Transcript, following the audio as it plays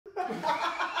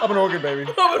I'm an organ baby.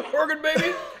 I'm an organ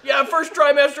baby. Yeah, first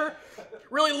trimester.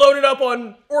 Really loaded up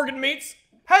on organ meats.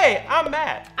 Hey, I'm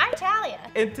Matt. I'm Talia.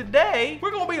 And today,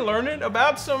 we're gonna be learning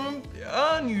about some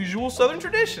unusual Southern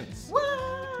traditions.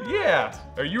 What? Yeah.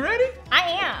 Are you ready? I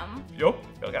am. Yo,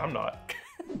 okay, I'm not.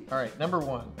 All right, number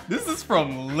one. This is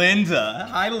from Linda.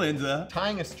 Hi, Linda.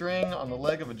 Tying a string on the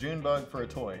leg of a June bug for a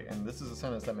toy. And this is a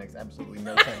sentence that makes absolutely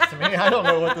no sense to me. I don't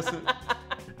know what this is.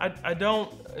 I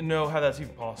don't know how that's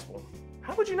even possible.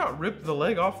 How would you not rip the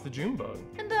leg off the June bug?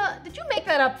 And did you make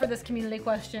that up for this community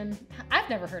question? I've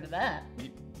never heard of that.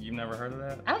 You've never heard of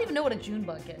that? I don't even know what a June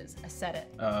bug is. I said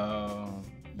it. Oh,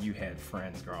 you had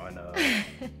friends growing up.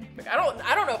 Like, I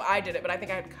don't know if I did it, but I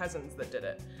think I had cousins that did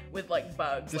it with like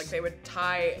bugs. Like they would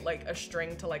tie like a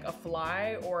string to like a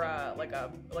fly or like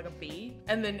a bee,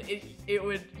 and then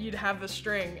you'd have the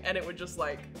string and it would just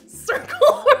like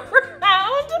circle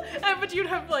around, but you'd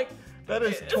have like That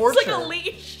is torture. It's like a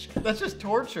leash. That's just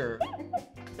torture.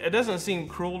 It doesn't seem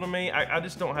cruel to me. I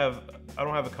just don't have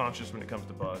a conscience when it comes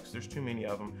to bugs. There's too many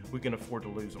of them. We can afford to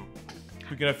lose them.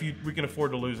 We can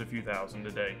afford to lose a few thousand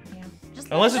a day. Yeah. Just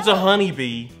Unless it's a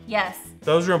honeybee. Yes.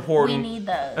 Those are important. We need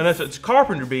those. Unless it's a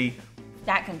carpenter bee.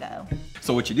 That can go.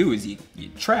 So what you do is you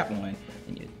trap one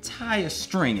and you tie a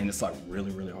string, and it's like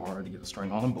really, really hard to get a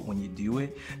string on them. But when you do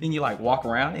it, then you like walk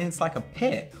around and it's like a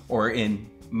pet. Or in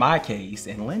my case,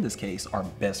 in Linda's case, our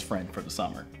best friend for the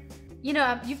summer. You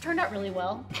know, you've turned out really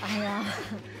well.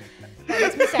 That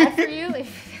makes me sad for you.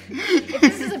 If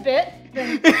this is a bit,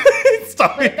 then but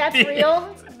if that's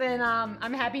real, then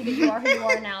I'm happy that you are who you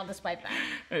are now despite that.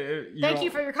 Thank you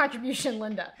for your contribution,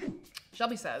 Linda.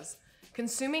 Shelby says,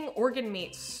 consuming organ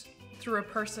meats through a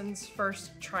person's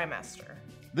first trimester.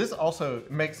 This also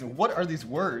makes, what are these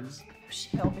words?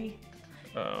 Shelby,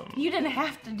 you didn't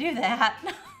have to do that.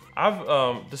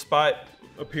 I've, despite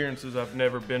appearances, I've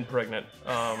never been pregnant.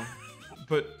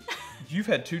 But you've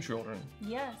had 2 children.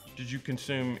 Yes. Did you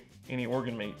consume any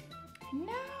organ meat?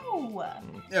 No. All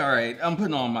right, I'm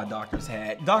putting on my doctor's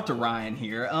hat. Dr. Ryan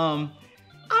here. I'm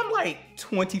like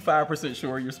 25%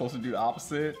 sure you're supposed to do the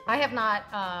opposite. I have not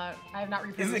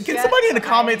reproduced Can yet, somebody in the so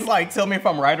comments like tell me if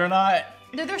I'm right or not?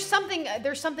 No, there's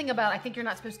something about I think you're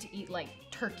not supposed to eat like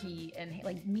turkey and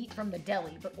like meat from the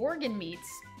deli, but organ meats,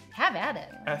 have at it.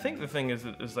 I think the thing is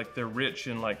like they're rich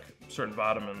in like certain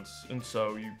vitamins, and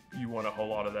so you want a whole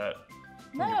lot of that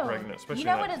when you're pregnant, especially you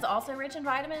know what is also rich in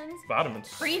vitamins? vitamins.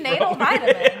 Prenatal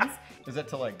vitamins. Is it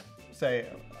to like say,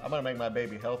 I'm gonna make my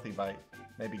baby healthy by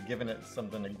maybe giving it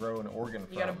something to grow an organ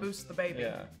from? You gotta boost the baby.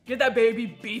 Yeah. Get that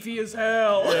baby beefy as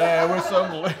hell. Yeah, with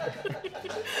some.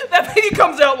 That baby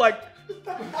comes out like,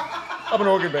 I'm an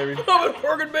organ baby. I'm an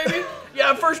organ baby.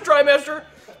 Yeah, first trimester.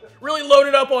 Really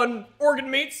loaded up on organ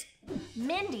meats.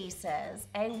 Mindy says,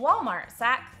 a Walmart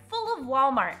sack full of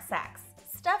Walmart sacks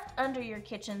stuffed under your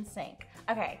kitchen sink.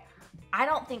 Okay, I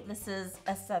don't think this is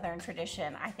a Southern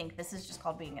tradition. I think this is just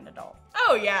called being an adult.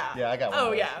 Oh yeah. Yeah, I got one. Oh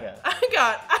of those, yeah. I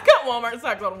got Walmart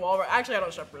sacks on Walmart. Actually, I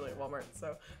don't shop really at Walmart,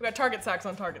 so we got Target sacks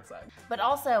on Target sacks. But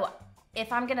also,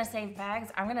 if I'm gonna save bags,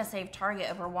 I'm gonna save Target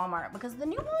over Walmart because the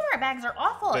new Walmart bags are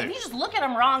awful. If you just look at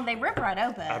them wrong, they rip right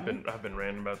open. I've been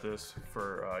ranting about this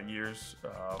for years.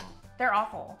 They're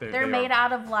awful. They They're made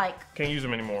out of like Can't use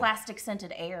them anymore. plastic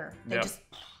scented air.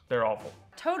 They're awful.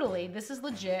 Totally, this is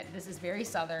legit. This is very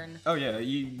Southern. Oh yeah,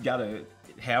 you gotta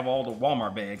have all the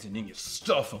Walmart bags and then you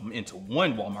stuff them into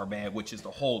one Walmart bag, which is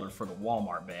the holder for the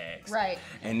Walmart bags. Right.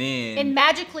 And then And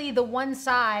magically, the one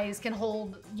size can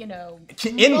hold, you know,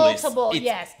 endless. multiple.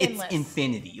 It's Endless.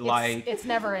 infinity. It's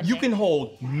never ending. You can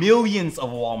hold millions of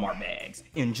Walmart bags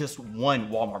in just one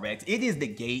Walmart bag. It is the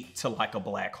gate to like a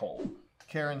black hole.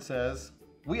 Karen says,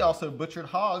 we also butchered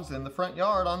hogs in the front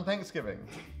yard on Thanksgiving.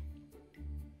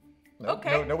 No,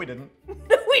 Okay. No, we didn't.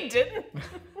 No, we didn't.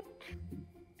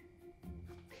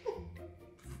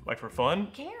 Like for fun?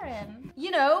 Karen. You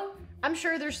know, I'm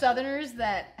sure there's Southerners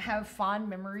that have fond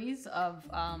memories of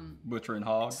Butchering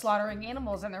hogs. slaughtering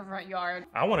animals in their front yard.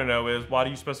 I want to know is why do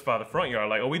you specify the front yard?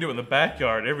 Like, oh, we do it in the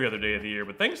backyard every other day of the year,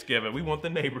 but Thanksgiving we want the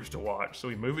neighbors to watch, so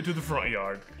we move it to the front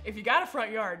yard. If you got a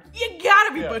front yard, you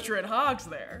gotta be butchering hogs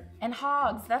there. And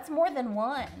hogs, that's more than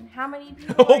one. How many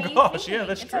people Oh are you gosh, feeding? yeah,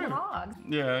 that's It's a true. hog.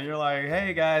 Yeah, you're like,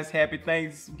 hey guys, happy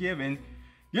Thanksgiving.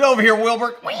 Get over here,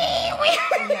 Wilbur.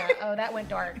 Yeah. Oh, that went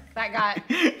dark. That got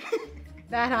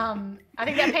that I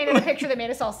think that painted a picture that made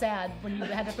us all sad when you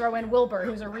had to throw in Wilbur,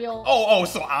 who's a real. Oh,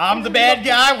 so I'm the bad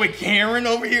guy with Karen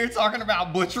over here talking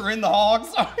about butchering the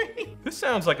hogs? This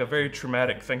sounds like a very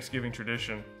traumatic Thanksgiving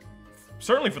tradition.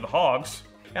 Certainly for the hogs.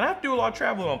 And I have to do a lot of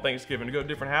traveling on Thanksgiving to go to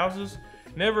different houses.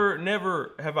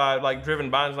 Never have I like driven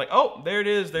by and it's like, oh, there it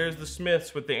is. There's the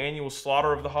Smiths with the annual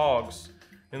slaughter of the hogs.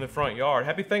 in the front yard.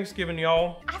 Happy Thanksgiving,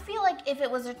 y'all. I feel like if it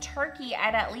was a turkey,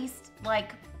 I'd at least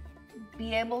like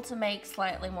be able to make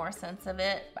slightly more sense of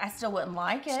it. I still wouldn't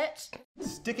like it.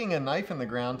 Sticking a knife in the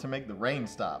ground to make the rain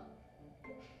stop.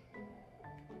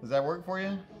 Does that work for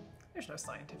you? There's no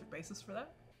scientific basis for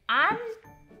that. I'm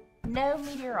no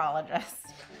meteorologist,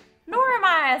 nor am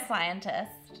I a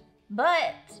scientist,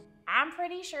 but I'm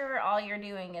pretty sure all you're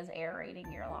doing is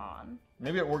aerating your lawn.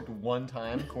 Maybe it worked one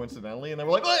time coincidentally, and they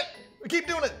were like, "What? We keep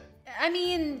doing it." I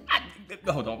mean,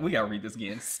 Hold on, we gotta read this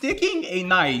again. Sticking a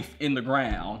knife in the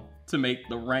ground to make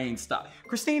the rain stop.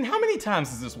 Christine, how many times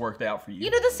has this worked out for you? you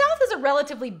know, the South is a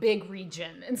relatively big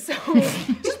region, and so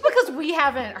just because we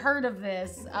haven't heard of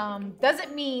this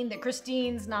doesn't mean that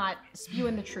Christine's not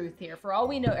spewing the truth here. For all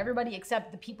we know, everybody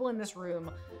except the people in this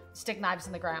room stick knives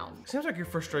in the ground. Seems like your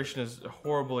frustration is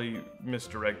horribly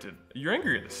misdirected. You're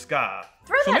angry at the sky.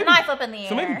 Throw that knife up in the air.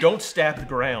 So maybe don't stab the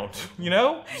ground, you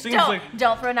know? Seems like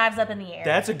Don't throw knives up in the air.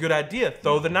 that's a good idea.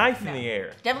 Throw the knife in the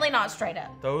air. Definitely not straight up.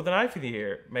 Throw the knife in the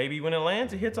air. Maybe when it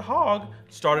lands, it hits a hog.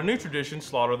 Start a new tradition,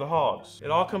 slaughter the hogs.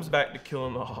 It all comes back to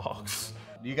killing the hogs.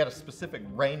 Do you got a specific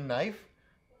rain knife?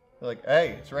 They're like,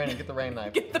 "Hey, it's raining. Get the rain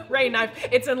knife." Get the rain knife.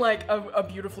 It's in like a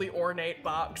beautifully ornate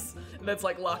box that's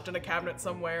like locked in a cabinet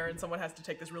somewhere, and someone has to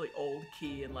take this really old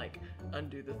key and like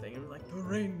undo the thing and be like, the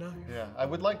rain knife. Yeah, I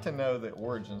would like to know the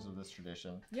origins of this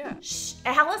tradition. Yeah.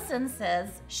 Allison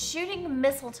says, shooting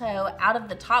mistletoe out of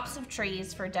the tops of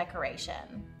trees for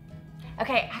decoration.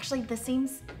 Okay, actually, this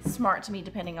seems smart to me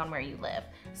depending on where you live.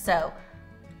 So,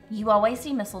 you always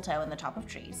see mistletoe in the top of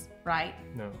trees, right?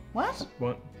 No. What?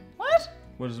 What? What?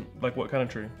 What is, like, what kind of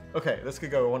tree? Okay, this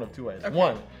could go one of two ways.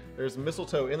 One, there's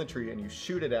mistletoe in the tree and you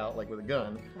shoot it out like with a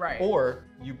gun. Right. Or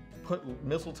you put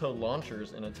mistletoe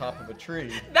launchers in the top of a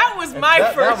tree. That was And my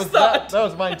that first was, thought. That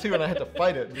was mine too, and I had to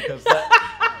fight it because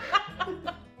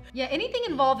that. Yeah, anything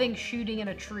involving shooting in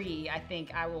a tree, I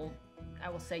think I will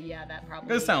say, yeah, that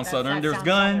probably. That sounds southern. That There's sounds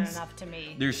guns. southern enough to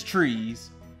me. There's trees,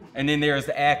 and then there's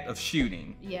the act of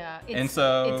shooting. Yeah, And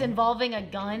so- it's involving a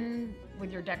gun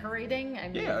with your decorating. I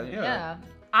mean, Yeah.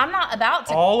 I'm not about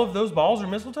to, All of those balls are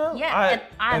mistletoe? Yeah, and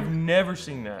I've I'm- never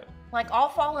seen that. like, all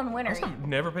fall and winter. I've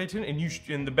never paid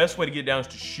attention. And the best way to get down is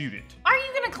to shoot it. Are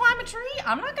you gonna climb a tree?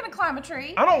 I'm not gonna climb a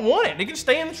tree. I don't want it. It can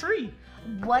stay in the tree.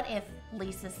 What if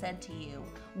Lisa said to you,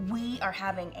 we are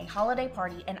having a holiday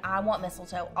party and I want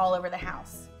mistletoe all over the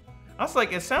house? I was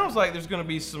like, it sounds like there's going to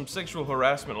be some sexual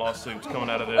harassment lawsuits coming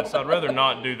out of this. I'd rather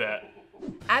not do that.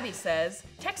 Abby says,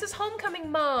 Texas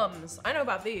homecoming mums. I know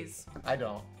about these. I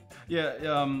don't.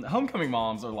 Yeah, homecoming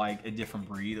moms are like a different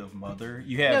breed of mother.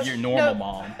 You have your normal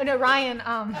mom. No, Ryan.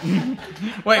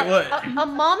 Wait, what? A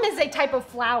mum is a type of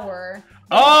flower.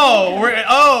 Oh,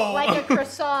 Like a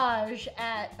corsage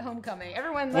at homecoming.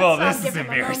 Everyone, let's Well, this give is them a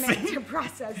moment embarrassing. to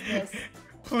process this.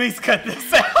 Please cut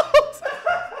this out.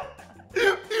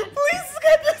 Please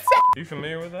cut this out. Are you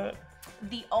familiar with that?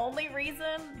 The only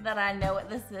reason that I know what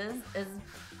this is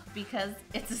because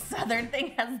it's a Southern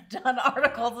thing, has done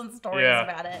articles and stories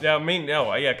about it. Yeah, I mean,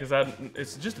 no, yeah, because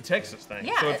it's just a Texas thing.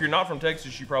 Yeah, So if you're not from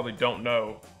Texas, you probably don't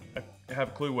know, have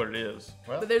a clue what it is.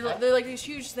 Well, But they're like these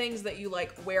huge things that you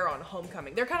like wear on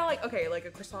homecoming. They're kind of like, okay, like a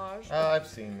corsage. I've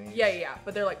seen these. Yeah.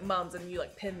 But they're like mums, and you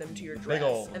like pin them to your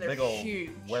dress, and they're big old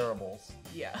huge. wearables.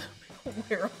 Yeah,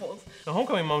 wearables. The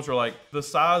homecoming moms are like the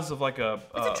size of like a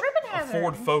tripping a hazard.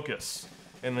 Ford Focus,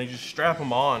 and they just strap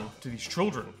them on to these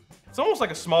children. It's almost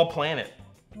like a small planet.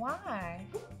 Why?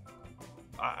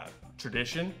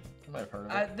 Tradition. I might have heard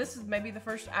of it. This is maybe the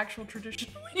first actual tradition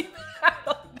we've had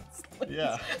on this list.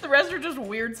 Yeah. The rest are just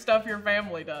weird stuff your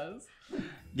family does.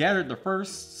 Gather the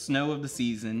first snow of the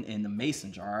season in the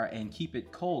mason jar and keep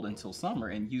it cold until summer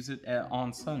and use it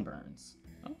on sunburns.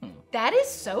 Oh. That is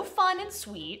so fun and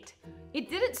sweet. It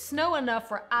didn't snow enough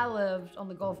where I lived on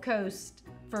the Gulf Coast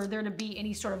for there to be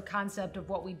any sort of concept of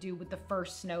what we do with the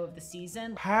first snow of the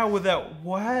season. How would that?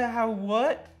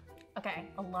 What? Okay,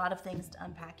 a lot of things to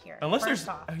unpack here. Unless First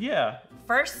there's off, yeah.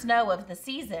 first snow of the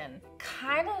season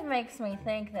kind of makes me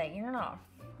think that you're not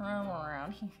from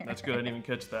around here. That's good. I didn't even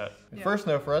catch that. The first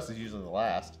snow for us is usually the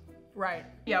last. Right.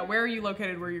 Yeah, where are you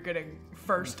located where you're getting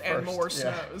first and more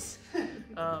yeah. snows?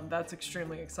 That's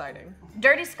extremely exciting.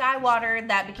 Dirty sky water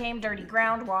that became dirty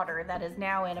groundwater that is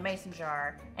now in a mason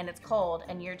jar and it's cold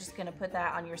and you're just gonna put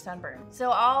that on your sunburn.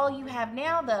 So all you have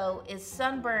now though is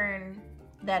sunburn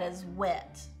that is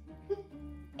wet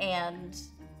and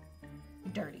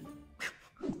dirty.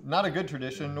 Not a good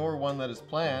tradition, nor one that is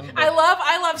planned. I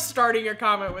love starting your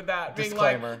comment with that. Being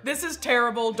Disclaimer. like, this is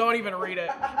terrible, don't even read it.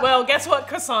 Well, guess what,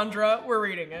 Cassandra? We're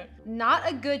reading it. Not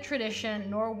a good tradition,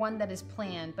 nor one that is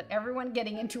planned, but everyone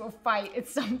getting into a fight at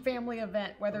some family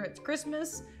event, whether it's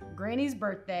Christmas, Granny's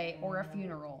birthday, or a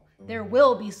funeral. There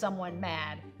will be someone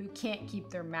mad who can't keep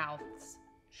their mouths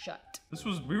shut.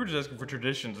 We were just asking for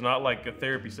traditions, not like a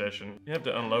therapy session. You have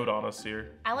to unload on us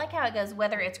here. I like how it goes,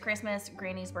 whether it's Christmas,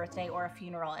 Granny's birthday, or a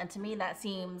funeral. And to me, that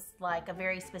seems like a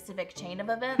very specific chain of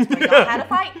events where y'all had a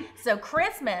fight. So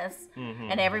Christmas,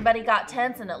 and everybody got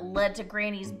tense, and it led to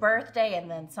Granny's birthday, and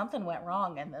then something went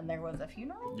wrong, and then there was a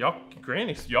funeral? Y'all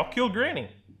killed Granny.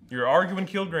 You're arguing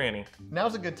killed Granny.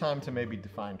 Now's a good time to maybe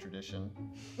define tradition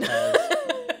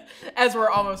As we're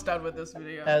almost done with this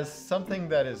video. as something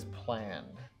that is planned.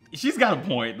 She's got a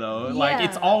point though. Like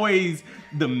it's Yeah. always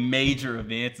the major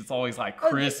events. It's always like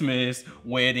Christmas,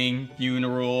 wedding,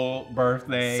 funeral,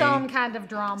 birthday. Some kind of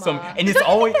drama. And it's Don't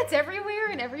you always think that's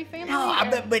everywhere in every family.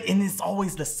 no, but and it's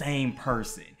always the same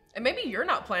person. And maybe you're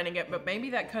not planning it, but maybe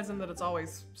that cousin that it's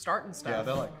always starting stuff. Yeah,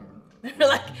 they're like They're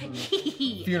like,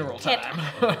 funeral Can't-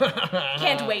 time.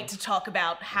 can't wait to talk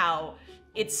about how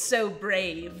it's so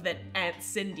brave that Aunt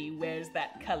Cindy wears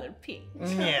that colored pink.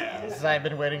 Yes, I've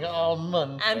been waiting all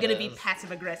month. I'm for gonna be this.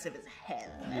 passive aggressive as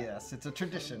hell. Yes, it's a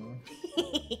tradition.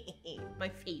 My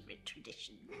favorite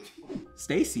tradition.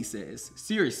 Stacy says,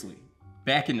 seriously,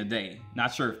 back in the day,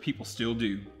 not sure if people still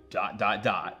do, ...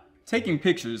 taking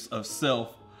pictures of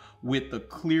self with the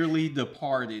clearly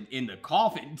departed in the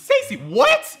coffin. Stacy,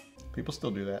 what? People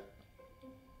still do that.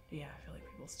 Yeah, I feel like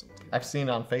people still do. I've seen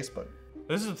on Facebook.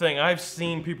 This is the thing. I've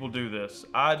seen people do this.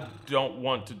 I don't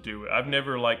want to do it. I've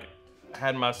never like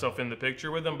had myself in the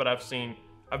picture with them, but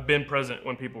I've been present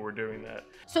when people were doing that.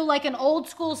 So like an old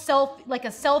school like a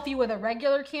selfie with a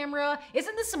regular camera.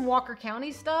 Isn't this some Walker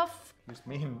County stuff?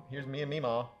 Here's me and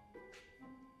Meemaw.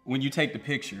 When you take the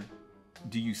picture,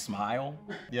 do you smile?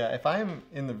 Yeah, if I'm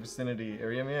in the vicinity,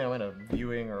 or I mean, I'm in a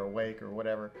viewing or a wake or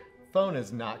whatever, phone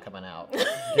is not coming out.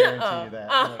 Guarantee you that.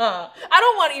 I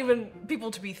don't want even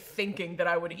people to be thinking that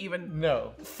I would even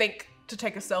No. think to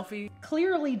take a selfie.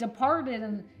 Clearly departed,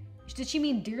 and did she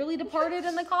mean dearly departed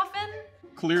in the coffin?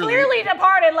 Clearly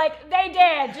departed, like they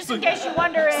did, just in case you're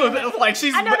wondering. So that's like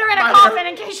she's I know they're in a by coffin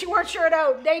in case you weren't sure it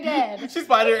out. They did. She's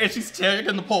by there and she's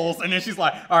checking the pulse, and then she's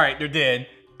like, all right, they're dead.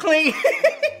 Clean.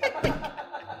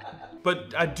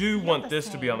 But I do want this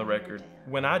to be on the record.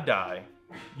 When I die,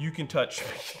 you can touch me.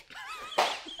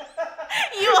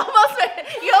 You almost made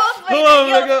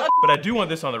But I do want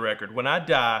this on the record. When I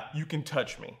die, you can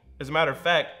touch me. As a matter of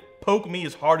fact, poke me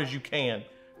as hard as you can.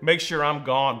 Make sure I'm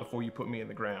gone before you put me in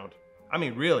the ground. I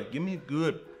mean, really, give me a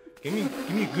good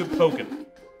poking.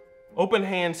 Open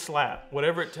hand slap,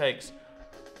 whatever it takes.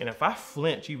 And if I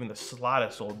flinch even the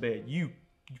slightest old bit, you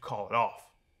call it off.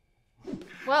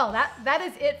 Well, that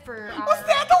is it for our... Was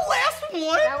that the last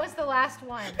one? That was the last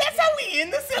one. That's how we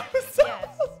end this episode.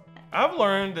 Yes. I've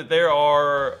learned that there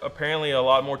are apparently a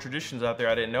lot more traditions out there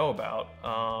I didn't know about.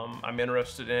 I'm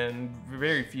interested in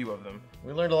very few of them.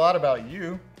 We learned a lot about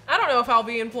you. I don't know if I'll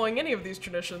be employing any of these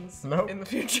traditions Nope. in the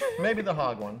future. Maybe the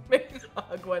hog one. Maybe the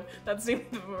hug one. That seems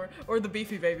or the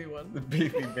beefy baby one. The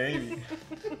beefy baby.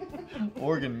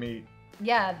 Organ meat.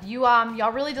 Yeah,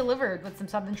 y'all really delivered with some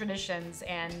Southern traditions,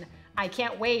 and I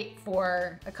can't wait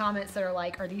for the comments that are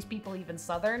like, are these people even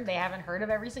Southern? They haven't heard of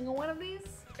every single one of these?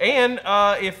 And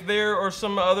if there are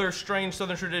some other strange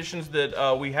Southern traditions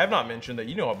that we have not mentioned that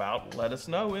you know about, let us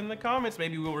know in the comments.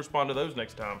 Maybe we'll respond to those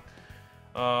next time.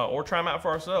 Or try them out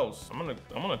for ourselves. I'm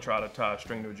gonna try to tie a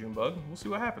string to a June bug. We'll see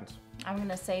what happens. I'm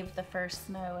gonna save the first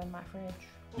snow in my fridge.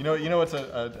 You know what's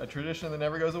a tradition that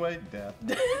never goes away? Death.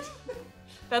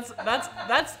 That's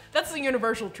the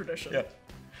universal tradition. Yeah.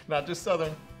 Not just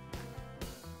Southern.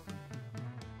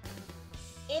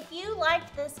 If you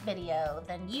liked this video,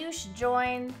 then you should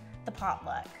join the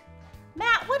potluck.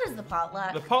 Matt, what is the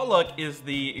potluck? The Potluck is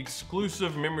the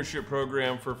exclusive membership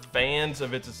program for fans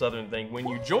of It's a Southern Thing. When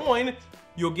you join,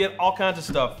 you'll get all kinds of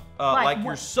stuff, like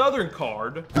your Southern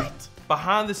card,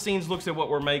 behind the scenes looks at what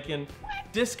we're making,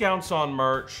 discounts on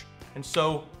merch, and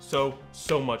so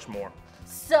much more.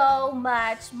 So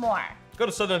much more. Go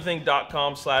to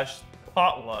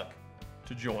southernthing.com/potluck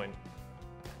to join.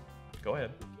 Go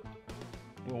ahead.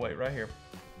 We'll wait right here.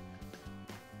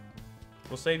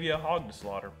 We'll save you a hog to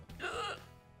slaughter.